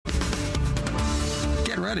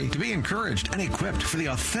ready to be encouraged and equipped for the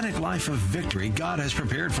authentic life of victory God has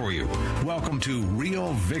prepared for you. Welcome to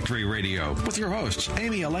Real Victory Radio with your hosts,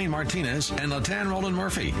 Elaine Martinez and LaTan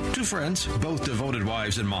Murphy. Two friends, both devoted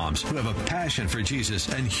wives and moms who have a passion for Jesus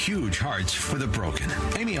and huge hearts for the broken.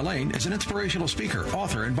 Elaine is an inspirational speaker,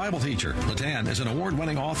 author, and Bible teacher. LaTan is an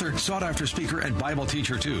award-winning author, sought-after speaker, and Bible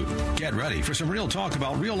teacher, too. Get ready for some real talk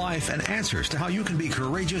about real life and answers to how you can be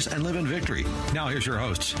courageous and live in victory. Now here's your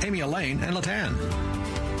hosts, Elaine and LaTan.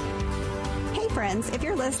 Hey friends, if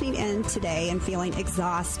you're listening in today and feeling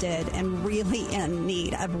exhausted and really in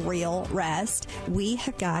need of real rest, we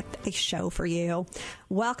have got a show for you.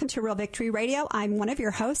 Welcome to Real Victory Radio. I'm one of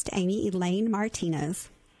your hosts, Elaine Martinez.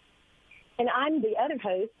 And I'm the other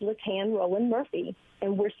host, LaTan Murphy.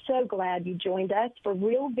 And we're so glad you joined us for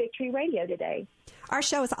Real Victory Radio today. Our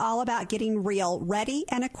show is all about getting real, ready,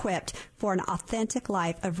 and equipped for an authentic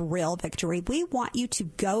life of real victory. We want you to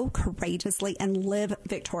go courageously and live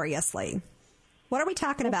victoriously. What are we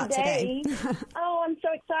talking about today? I'm so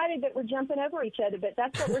excited that we're jumping over each other, but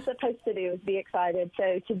that's what we're supposed to do, is be excited.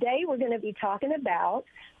 So today we're going to be talking about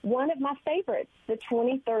one of my favorites, the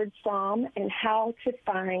 23rd Psalm, and how to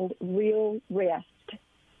find real rest.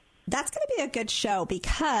 That's going to be a good show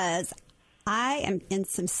because I am in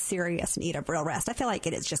some serious need of real rest. I feel like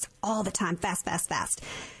it is just all the time, fast, fast, fast.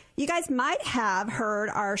 You guys might have heard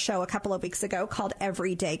our show a couple of weeks ago called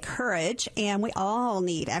Everyday Courage, and we all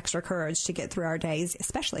need extra courage to get through our days,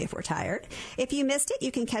 especially if we're tired. If you missed it,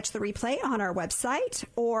 you can catch the replay on our website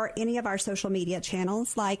or any of our social media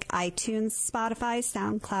channels like iTunes, Spotify,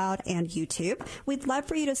 SoundCloud, and YouTube. We'd love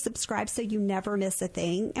for you to subscribe so you never miss a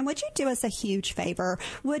thing. And would you do us a huge favor?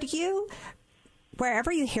 Would you,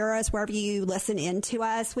 wherever you hear us, wherever you listen in to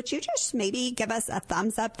us, would you just maybe give us a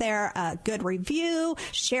thumbs up there, a good review,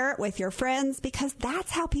 share it with your friends, because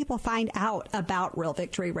that's how people find out about Real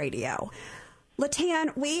Victory Radio.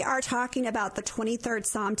 LaTan, we are talking about the 23rd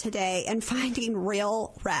Psalm today and finding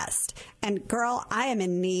real rest. And girl, I am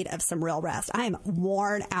in need of some real rest. I am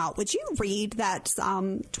worn out. Would you read that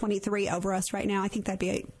Psalm 23 over us right now? I think that'd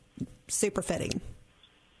be super fitting.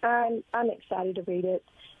 I'm excited to read it.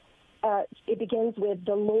 It begins with,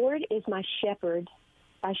 "The Lord is my shepherd,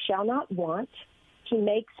 I shall not want. He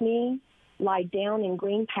makes me lie down in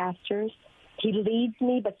green pastures. He leads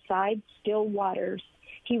me beside still waters.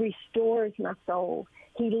 He restores my soul.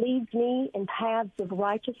 He leads me in paths of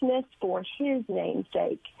righteousness for his name's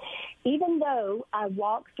sake. Even though I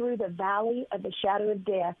walk through the valley of the shadow of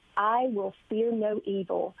death, I will fear no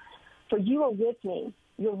evil, for you are with me.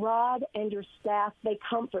 Your rod and your staff, they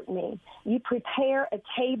comfort me. You prepare a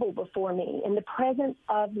table before me in the presence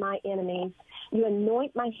of my enemies. You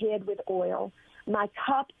anoint my head with oil. My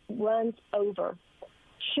cup runs over.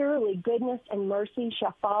 Surely goodness and mercy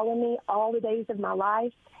shall follow me all the days of my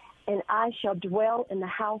life, and I shall dwell in the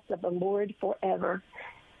house of the Lord forever."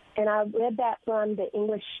 And I read that from the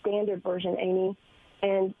English Standard Version, Amy,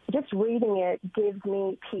 and just reading it gives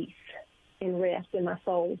me peace and rest in my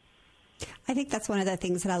soul. I think that's one of the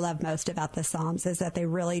things that I love most about the Psalms is that they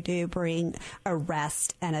really do bring a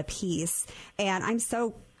rest and a peace. And I'm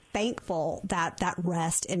so thankful that that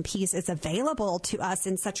rest and peace is available to us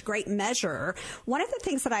in such great measure. One of the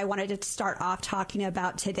things that I wanted to start off talking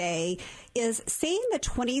about today is seeing the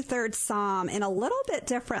 23rd Psalm in a little bit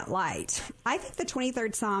different light. I think the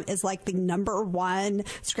 23rd Psalm is like the number one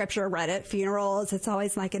scripture read at funerals. It's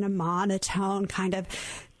always like in a monotone kind of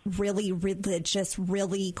really religious,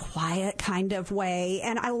 really quiet kind of way.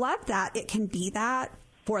 And I love that it can be that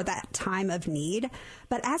for that time of need.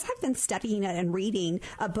 But as I've been studying it and reading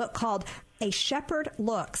a book called A Shepherd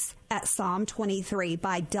Looks at Psalm 23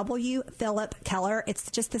 by W. Philip Keller. It's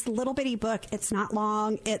just this little bitty book. It's not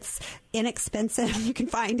long. It's inexpensive. You can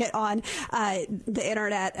find it on the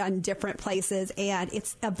internet on different places. And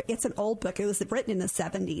it's an old book. It was written in the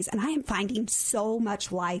 70s. And I am finding so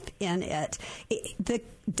much life in it.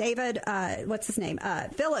 What's his name?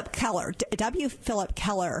 Philip Keller. W. Philip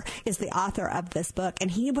Keller is the author of this book.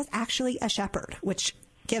 And he was actually a shepherd, which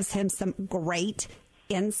gives him some great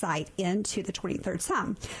insight into the 23rd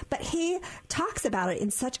Psalm. But he talks about it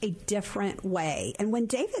in such a different way. And when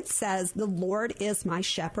David says, "The Lord is my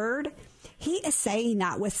shepherd," he is saying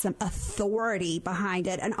that with some authority behind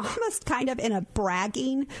it and almost kind of in a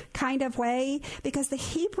bragging kind of way, because the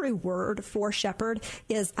Hebrew word for shepherd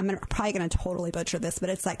is, I'm probably going to totally butcher this, but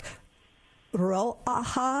it's like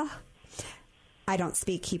ro'aha. I don't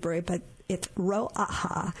speak Hebrew, but it's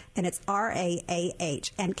ro'aha, and it's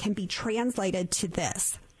R-A-A-H, and can be translated to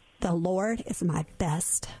this: the Lord is my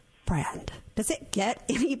best friend. Does it get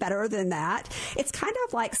any better than that? It's kind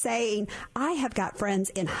of like saying, I have got friends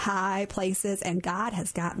in high places and God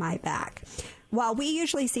has got my back. While we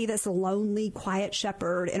usually see this lonely, quiet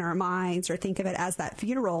shepherd in our minds or think of it as that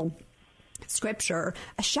funeral scripture,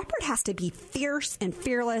 a shepherd has to be fierce and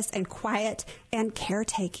fearless and quiet and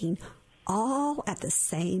caretaking all at the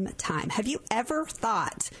same time. Have you ever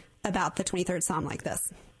thought about the 23rd Psalm like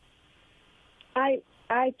this?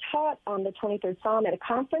 I taught on the 23rd Psalm at a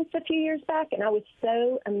conference a few years back, and I was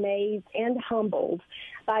so amazed and humbled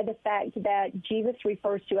by the fact that Jesus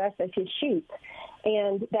refers to us as his sheep,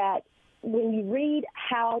 and that when you read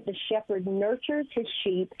how the shepherd nurtures his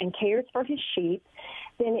sheep and cares for his sheep,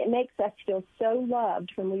 then it makes us feel so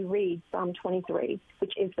loved when we read Psalm 23,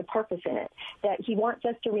 which is the purpose in it, that he wants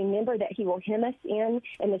us to remember that he will hem us in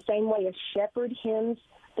the same way a shepherd hems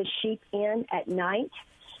the sheep in at night.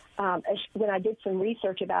 When I did some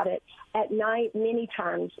research about it, at night, many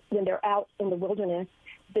times when they're out in the wilderness,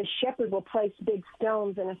 the shepherd will place big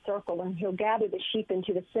stones in a circle, and he'll gather the sheep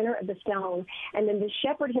into the center of the stone. And then the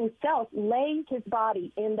shepherd himself lays his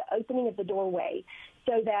body in the opening of the doorway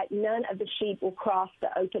so that none of the sheep will cross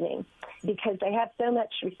the opening. Because they have so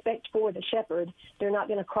much respect for the shepherd, they're not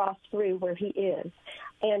going to cross through where he is.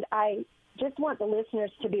 And I just want the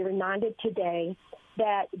listeners to be reminded today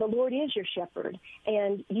that the Lord is your shepherd,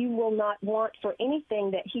 and you will not want for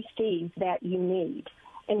anything that he sees that you need.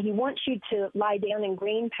 And he wants you to lie down in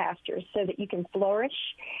green pastures so that you can flourish,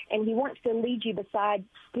 and he wants to lead you beside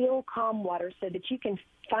still, calm water so that you can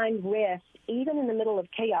find rest. Even in the middle of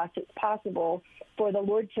chaos, it's possible for the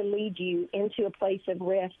Lord to lead you into a place of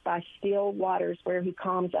rest by still waters where he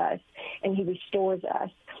calms us and he restores us.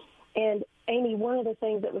 And Amy, one of the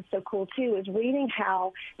things that was so cool, too, is reading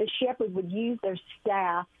how the shepherd would use their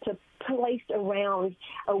staff to place around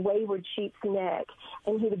a wayward sheep's neck,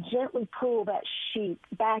 and he would gently pull that sheep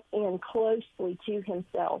back in closely to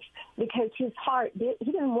himself, because his heart, he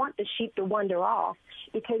didn't want the sheep to wander off,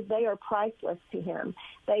 because they are priceless to him.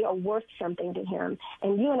 They are worth something to him,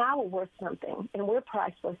 and you and I are worth something, and we're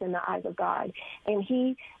priceless in the eyes of God. And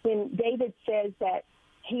when David says that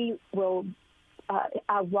he will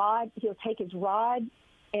he'll take his rod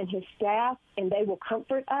and his staff, and they will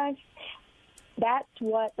comfort us. That's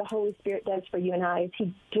what the Holy Spirit does for you and I, is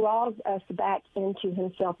he draws us back into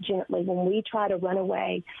himself gently. When we try to run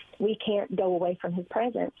away, we can't go away from his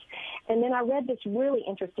presence. And then I read this really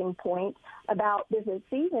interesting point about there's a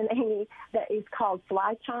season, Amy, that is called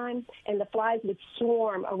fly time, and the flies would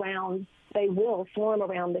swarm around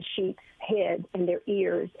the sheep's head and their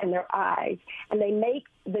ears and their eyes, and they make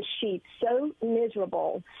the sheep so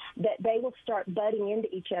miserable that they will start butting into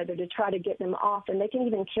each other to try to get them off, and they can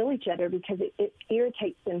even kill each other because it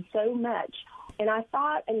irritates them so much. And I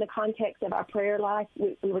thought in the context of our prayer life,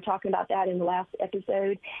 we were talking about that in the last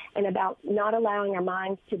episode, and about not allowing our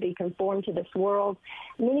minds to be conformed to this world.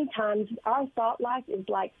 Many times our thought life is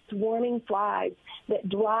like swarming flies that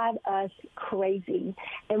drive us crazy.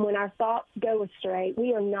 And when our thoughts go astray,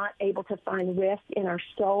 we are not able to find rest in our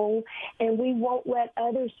soul, and we won't let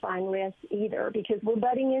others find rest either, because we're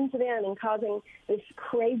butting into them and causing this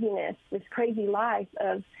craziness, this crazy life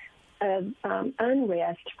of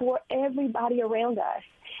unrest for everybody around us.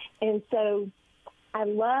 And so I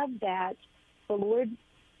love that the Lord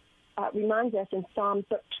reminds us in Psalm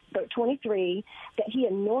 23 that he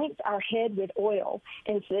anoints our head with oil.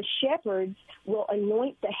 And so the shepherds will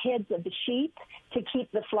anoint the heads of the sheep to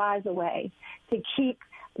keep the flies away, to keep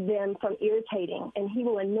them from irritating. And he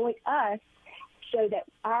will anoint us so that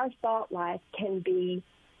our thought life can be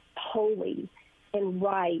holy and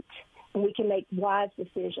right, and we can make wise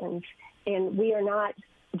decisions, and we are not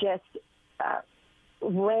just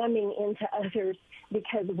ramming into others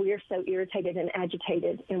because we're so irritated and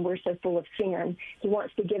agitated and we're so full of sin. He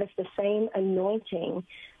wants to give us the same anointing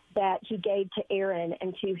that he gave to Aaron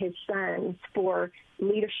and to his sons for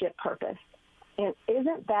leadership purpose. And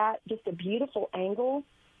isn't that just a beautiful angle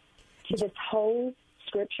to this whole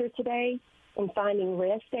scripture today in finding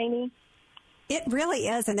rest, Amy? It really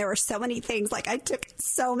is, and there were so many things. Like, I took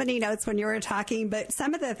so many notes when you were talking, but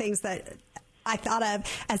some of the things that I thought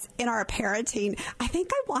of as in our parenting, I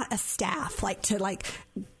think I want a staff, to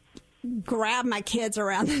grab my kids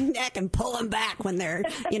around the neck and pull them back when they're,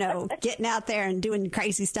 getting out there and doing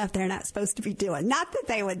crazy stuff they're not supposed to be doing. Not that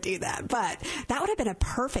they would do that, but that would have been a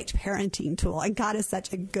perfect parenting tool. And God is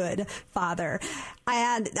such a good father.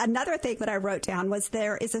 And another thing that I wrote down was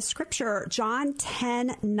there is a scripture, John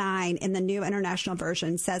 10:9 in the New International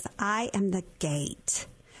Version says, I am the gate.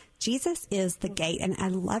 Jesus is the gate. And I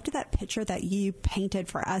loved that picture that you painted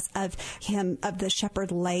for us of him, of the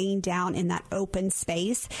shepherd laying down in that open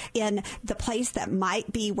space in the place that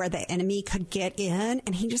might be where the enemy could get in.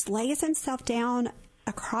 And he just lays himself down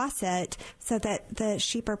across it so that the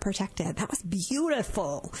sheep are protected. That was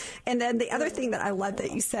beautiful. And then the other thing that I loved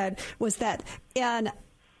that you said was that in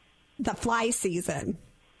the fly season,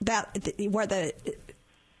 where the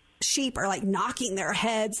sheep are like knocking their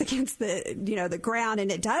heads against the ground,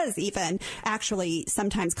 and it does even actually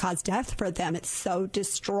sometimes cause death for them. It's so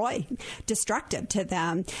destructive to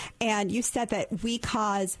them. And you said that we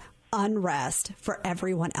cause unrest for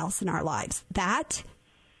everyone else in our lives. That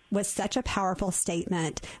was such a powerful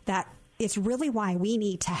statement that it's really why we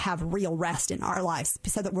need to have real rest in our lives,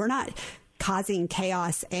 so that we're not causing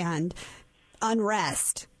chaos and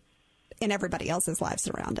unrest in everybody else's lives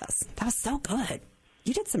around us. That was so good.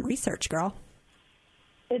 You did some research, girl.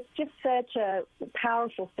 It's just such a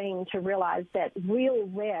powerful thing to realize that real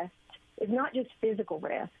rest is not just physical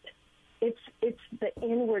rest. It's the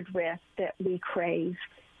inward rest that we crave.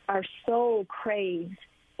 Our soul craves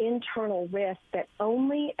internal rest that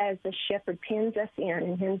only as the shepherd pins us in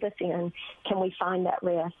and hems us in can we find that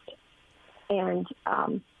rest. And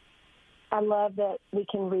I love that we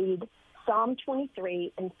can read Psalm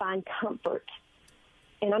 23 and find comfort.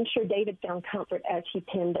 And I'm sure David found comfort as he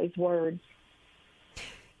penned those words.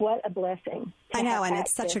 What a blessing. I know, and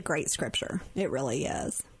it's such a great scripture. It really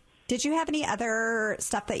is. Did you have any other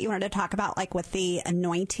stuff that you wanted to talk about, like with the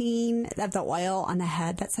anointing of the oil on the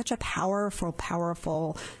head? That's such a powerful,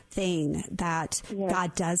 powerful thing that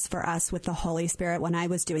God does for us with the Holy Spirit. When I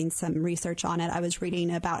was doing some research on it, I was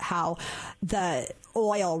reading about how the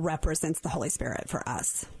oil represents the Holy Spirit for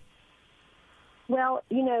us. Well,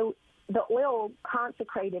 the oil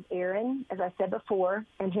consecrated Aaron, as I said before,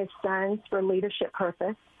 and his sons for leadership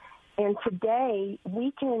purpose. And today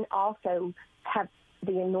we can also have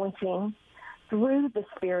the anointing through the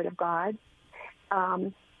Spirit of God.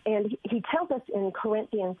 And he tells us in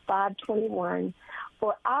Corinthians 5:21,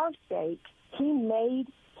 for our sake he made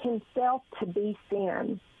himself to be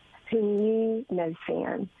sin, who knew no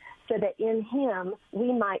sin, so that in him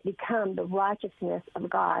we might become the righteousness of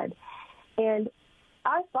God. And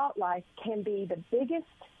our thought life can be the biggest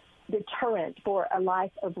deterrent for a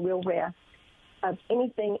life of real rest, of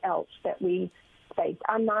anything else that we face.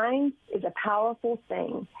 Our mind is a powerful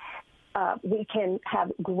thing. We can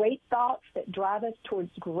have great thoughts that drive us towards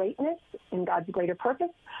greatness and God's greater purpose,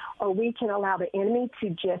 or we can allow the enemy to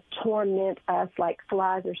just torment us like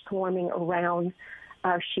flies are swarming around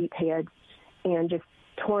our sheep heads and just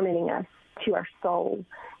tormenting us to our soul.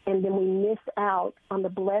 And then we miss out on the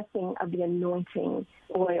blessing of the anointing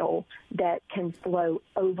oil that can flow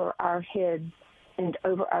over our heads and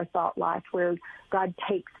over our thought life, where God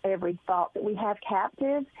takes every thought that we have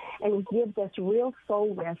captive and gives us real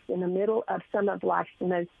soul rest in the middle of some of life's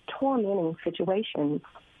most tormenting situations.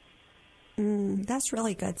 That's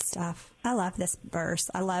really good stuff. I love this verse.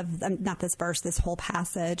 I love, not this verse, this whole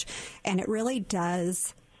passage. And it really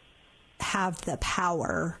does have the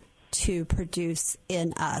power to produce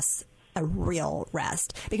in us a real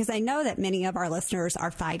rest, because I know that many of our listeners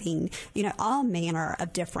are fighting, all manner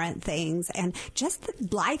of different things, and just the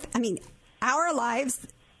life. I mean, our lives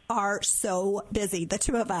are so busy. The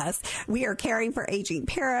two of us, we are caring for aging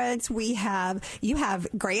parents. You have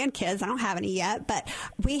grandkids. I don't have any yet, but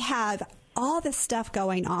we have all this stuff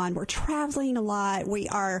going on. We're traveling a lot. We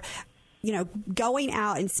are going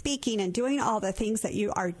out and speaking and doing all the things that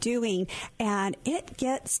you are doing. And it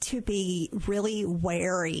gets to be really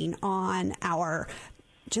wearing on our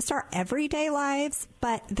everyday lives.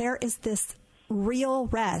 But there is this real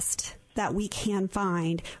rest that we can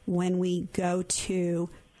find when we go to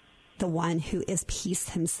the one who is peace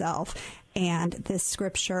himself. And this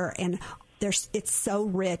scripture, and it's so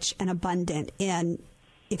rich and abundant in,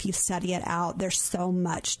 if you study it out, there's so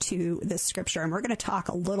much to this scripture. And we're going to talk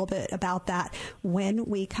a little bit about that when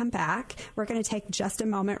we come back. We're going to take just a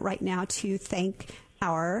moment right now to thank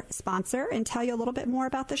our sponsor and tell you a little bit more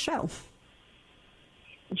about the show.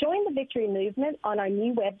 Join the Victory Movement on our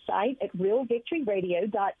new website at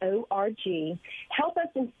realvictoryradio.org. Help us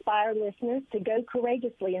inspire listeners to go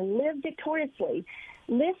courageously and live victoriously.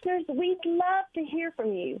 Listeners, we'd love to hear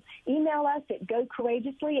from you. Email us at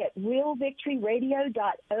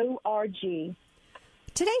gocourageously@realvictoryradio.org.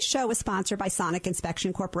 Today's show is sponsored by Sonic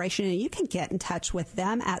Inspection Corporation, and you can get in touch with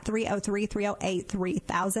them at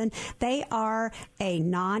 303-308-3000. They are a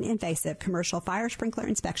non-invasive commercial fire sprinkler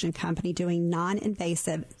inspection company doing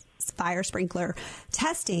non-invasive fire sprinkler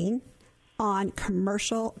testing on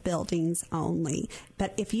commercial buildings only.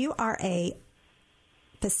 But if you are a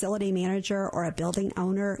facility manager or a building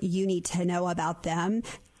owner, you need to know about them.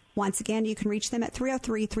 Once again, you can reach them at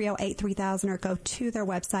 303-308-3000 or go to their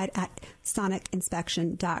website at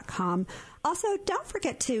sonicinspection.com. Also, don't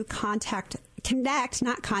forget to you can contact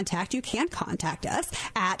us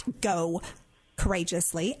at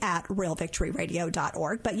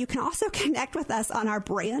courageously@realvictoryradio.org. But you can also connect with us on our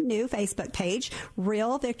brand new Facebook page,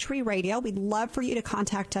 Real Victory Radio. We'd love for you to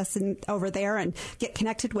contact us over there and get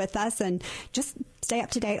connected with us and just stay up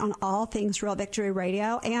to date on all things Real Victory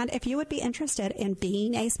Radio. And if you would be interested in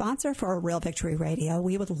being a sponsor for Real Victory Radio,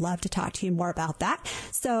 we would love to talk to you more about that.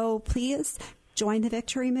 So please join the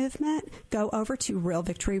Victory Movement. Go over to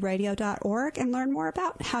realvictoryradio.org and learn more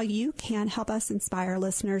about how you can help us inspire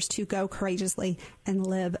listeners to go courageously and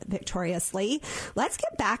live victoriously. Let's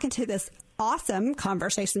get back into this awesome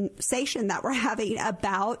conversation that we're having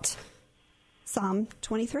about Psalm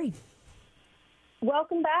 23.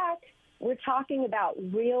 Welcome back. We're talking about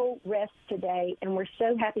real rest today, and we're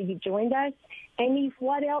so happy you joined us. Amy,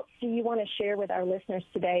 what else do you want to share with our listeners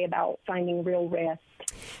today about finding real rest?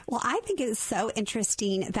 Well, I think it is so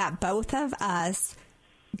interesting that both of us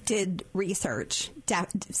did research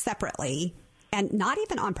separately and not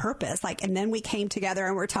even on purpose. And then we came together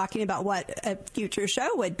and we're talking about what a future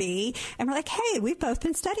show would be. And we're like, hey, we've both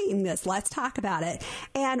been studying this. Let's talk about it.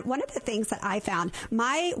 And one of the things that I found,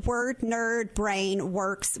 my word nerd brain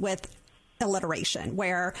works with alliteration,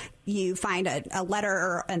 where you find a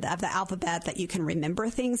letter of the alphabet that you can remember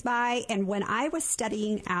things by. And when I was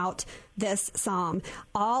studying out this psalm,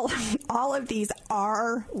 all of these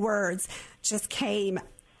R words just came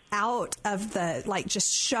out of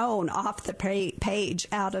just shown off the page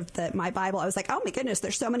out of my Bible. I was like, oh my goodness,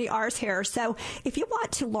 there's so many R's here. So if you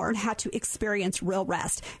want to learn how to experience real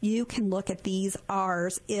rest, you can look at these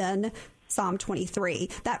R's in Psalm 23.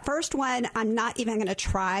 That first one, I'm not even going to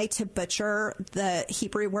try to butcher the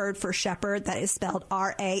Hebrew word for shepherd that is spelled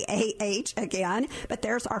R-A-A-H again, but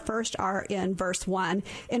there's our first R in verse 1.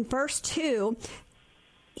 In verse 2,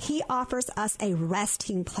 he offers us a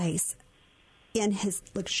resting place in his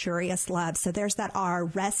luxurious love. So there's that R,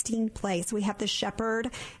 resting place. We have the shepherd,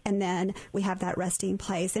 and then we have that resting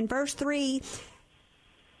place. In verse 3,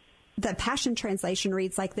 the Passion Translation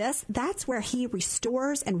reads like this: that's where he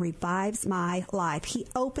restores and revives my life. He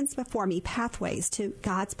opens before me pathways to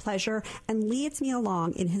God's pleasure and leads me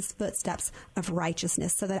along in his footsteps of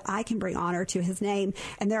righteousness so that I can bring honor to his name.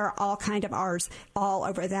 And there are all kind of R's all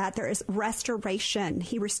over that. There is restoration.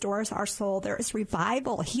 He restores our soul. There is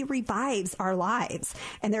revival. He revives our lives.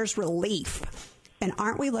 And there's relief. And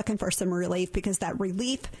aren't we looking for some relief? Because that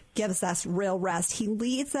relief gives us real rest. He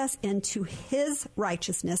leads us into his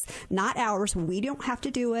righteousness, not ours. We don't have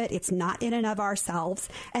to do it. It's not in and of ourselves.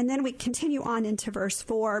 And then we continue on into verse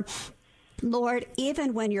 4. Lord,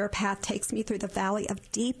 even when your path takes me through the valley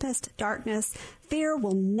of deepest darkness, fear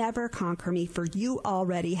will never conquer me, for you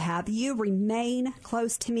already have. You remain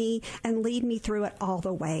close to me and lead me through it all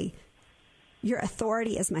the way. Your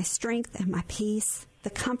authority is my strength and my peace. The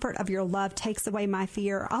comfort of your love takes away my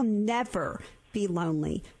fear. I'll never be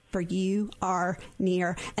lonely, for you are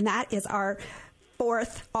near. And that is our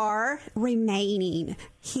fourth R, remaining.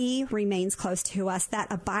 He remains close to us.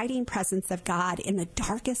 That abiding presence of God in the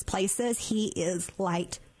darkest places. He is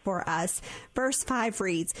light for us. Verse 5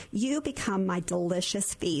 reads, you become my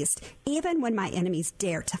delicious feast, even when my enemies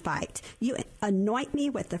dare to fight. You anoint me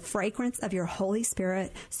with the fragrance of your Holy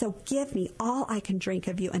Spirit. So give me all I can drink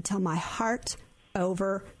of you until my heart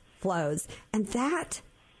overflows. And that,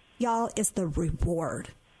 y'all, is the reward.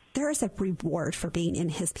 There is a reward for being in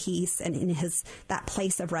his peace and in that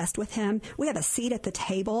place of rest with him. We have a seat at the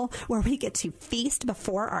table where we get to feast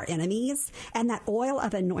before our enemies, and that oil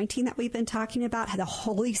of anointing that we've been talking about, the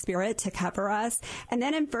Holy Spirit to cover us. And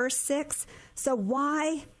then in verse 6, so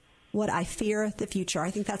why would I fear the future?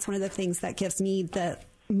 I think that's one of the things that gives me the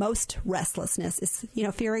most restlessness is,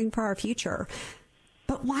 fearing for our future.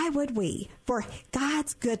 But why would we? For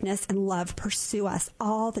God's goodness and love pursue us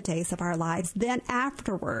all the days of our lives. Then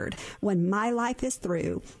afterward, when my life is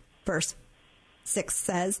through, verse 6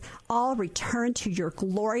 says, I'll return to your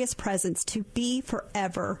glorious presence to be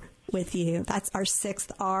forever with you. That's our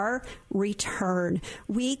sixth R, return.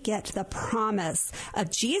 We get the promise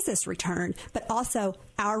of Jesus' return, but also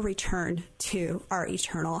our return to our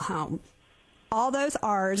eternal home. All those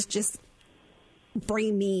R's just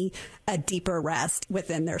bring me a deeper rest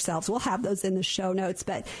within themselves. We'll have those in the show notes,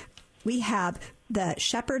 but we have the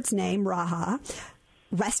shepherd's name, Raha,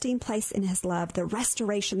 resting place in his love, the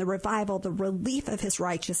restoration, the revival, the relief of his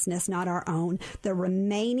righteousness, not our own, the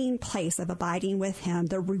remaining place of abiding with him,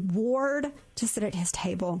 the reward to sit at his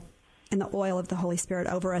table, and the oil of the Holy Spirit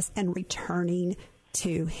over us, and returning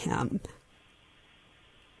to him.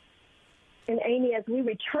 And Amy, as we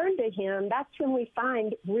return to him, that's when we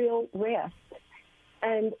find real rest.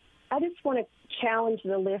 And I just want to challenge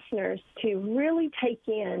the listeners to really take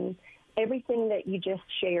in everything that you just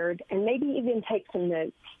shared and maybe even take some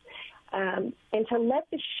notes, and to let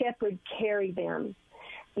the shepherd carry them.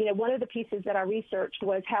 You know, one of the pieces that I researched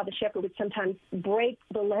was how the shepherd would sometimes break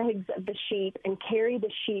the legs of the sheep and carry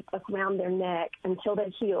the sheep around their neck until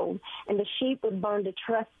they healed. And the sheep would learn to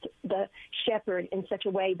trust the shepherd in such a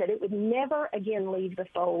way that it would never again leave the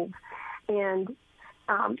fold. And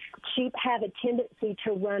sheep have a tendency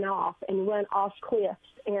to run off and run off cliffs.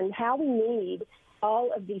 And how we need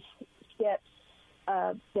all of these steps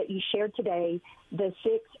that you shared today, the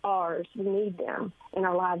 6 R's, we need them in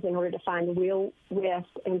our lives in order to find real rest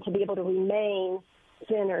and to be able to remain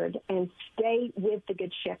centered and stay with the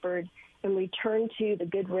Good Shepherd and return to the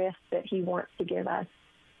good rest that he wants to give us.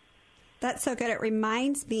 That's so good. It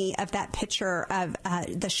reminds me of that picture of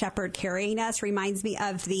the shepherd carrying us, reminds me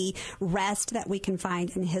of the rest that we can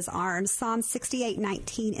find in his arms. Psalm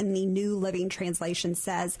 68:19 in the New Living Translation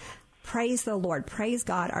says, "Praise the Lord, praise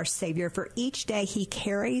God, our Savior, for each day he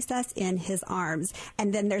carries us in his arms."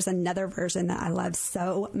 And then there's another version that I love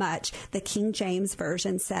so much. The King James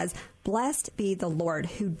Version says, "Blessed be the Lord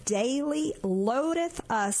who daily loadeth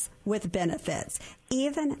us with benefits,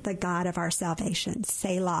 even the God of our salvation."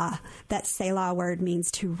 Selah. That Selah word means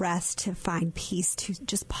to rest, to find peace, to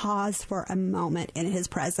just pause for a moment in his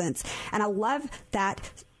presence. And I love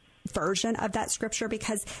that version of that scripture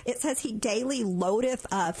because it says he daily loadeth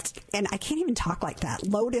us, and I can't even talk like that,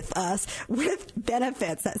 loadeth us with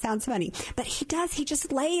benefits. That sounds funny. But he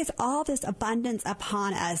just lays all this abundance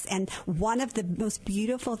upon us. And one of the most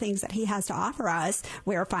beautiful things that he has to offer us,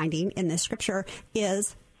 we're finding in this scripture,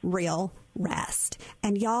 is real rest.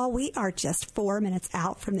 And y'all, we are just 4 minutes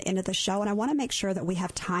out from the end of the show, and I want to make sure that we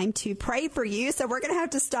have time to pray for you. So we're going to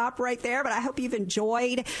have to stop right there, but I hope you've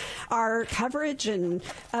enjoyed our coverage and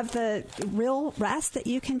of the real rest that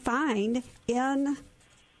you can find in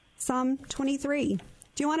Psalm 23.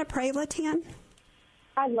 Do you want to pray, LaTan?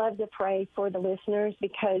 I'd love to pray for the listeners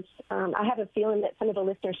because I have a feeling that some of the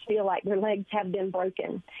listeners feel like their legs have been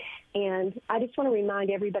broken. And I just want to remind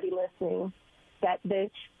everybody listening that the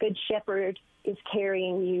Good Shepherd is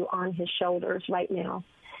carrying you on his shoulders right now,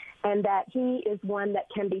 and that he is one that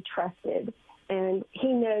can be trusted, and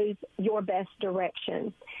he knows your best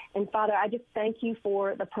direction. And, Father, I just thank you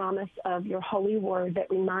for the promise of your holy word that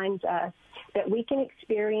reminds us that we can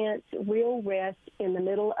experience real rest in the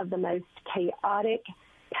middle of the most chaotic,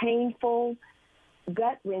 painful,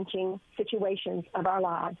 gut-wrenching situations of our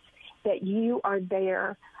lives, that you are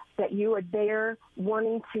there,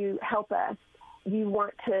 wanting to help us. You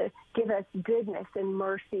want to give us goodness and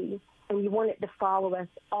mercy, and you want it to follow us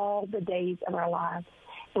all the days of our lives.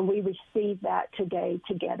 And we receive that today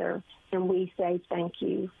together, and we say thank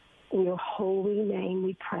you. In your holy name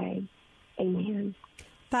we pray. Amen.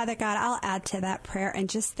 Father God, I'll add to that prayer and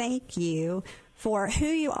just thank you for who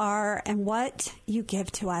you are and what you give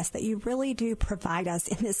to us, that you really do provide us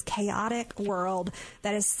in this chaotic world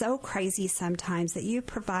that is so crazy sometimes, that you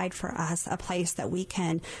provide for us a place that we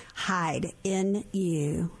can hide in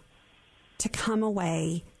you, to come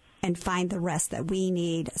away and find the rest that we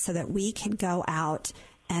need so that we can go out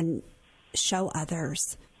and show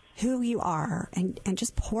others who you are and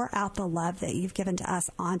just pour out the love that you've given to us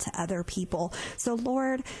onto other people. So,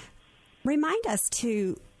 Lord, remind us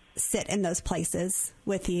to sit in those places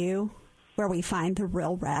with you where we find the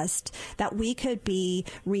real rest, that we could be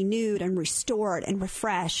renewed and restored and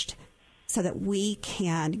refreshed so that we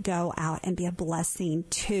can go out and be a blessing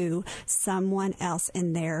to someone else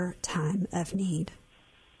in their time of need.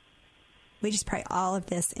 We just pray all of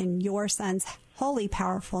this in your Son's holy,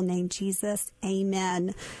 powerful name, Jesus.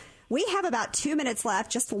 Amen. We have about 2 minutes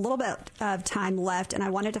left, just a little bit of time left, and I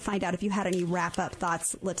wanted to find out if you had any wrap-up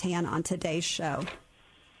thoughts, LaTan, on today's show.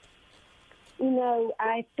 You know,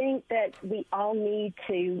 I think that we all need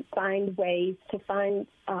to find ways to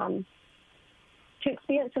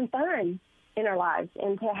experience some fun in our lives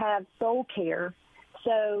and to have soul care.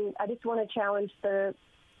 So I just want to challenge the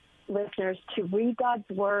listeners to read God's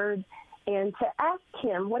Word and to ask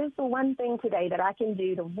him, what is the one thing today that I can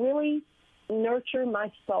do to really nurture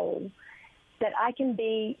my soul, that I can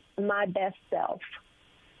be my best self,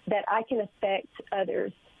 that I can affect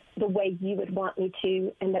others the way you would want me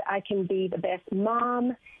to, and that I can be the best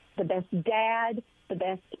mom, the best dad, the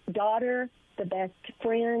best daughter, the best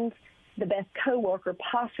friend, the best coworker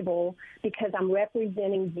possible, because I'm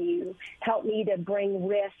representing you. Help me to bring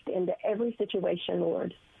rest into every situation,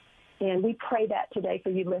 Lord. And we pray that today for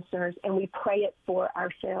you listeners, and we pray it for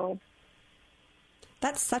ourselves.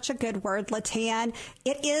 That's such a good word, LaTan.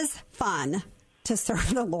 It is fun to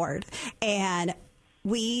serve the Lord, and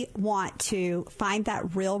we want to find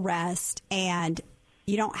that real rest, and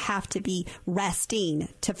you don't have to be resting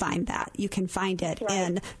to find that. You can find it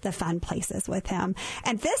in the fun places with him.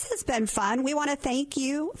 And this has been fun. We want to thank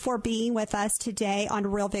you for being with us today on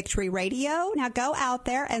Real Victory Radio. Now go out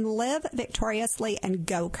there and live victoriously and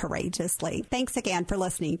go courageously. Thanks again for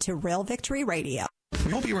listening to Real Victory Radio.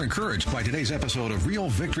 We hope you were encouraged by today's episode of Real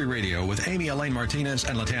Victory Radio with Elaine Martinez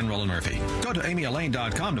and LaTan Roland Murphy. Go to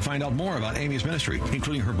amyelaine.com to find out more about Amy's ministry,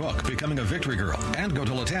 including her book, Becoming a Victory Girl. And go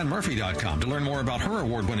to LaTanMurphy.com to learn more about her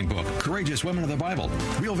award-winning book, Courageous Women of the Bible.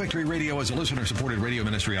 Real Victory Radio is a listener-supported radio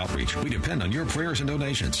ministry outreach. We depend on your prayers and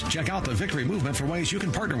donations. Check out the Victory Movement for ways you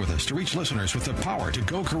can partner with us to reach listeners with the power to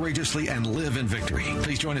go courageously and live in victory.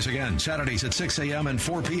 Please join us again Saturdays at 6 a.m. and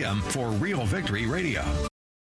 4 p.m. for Real Victory Radio.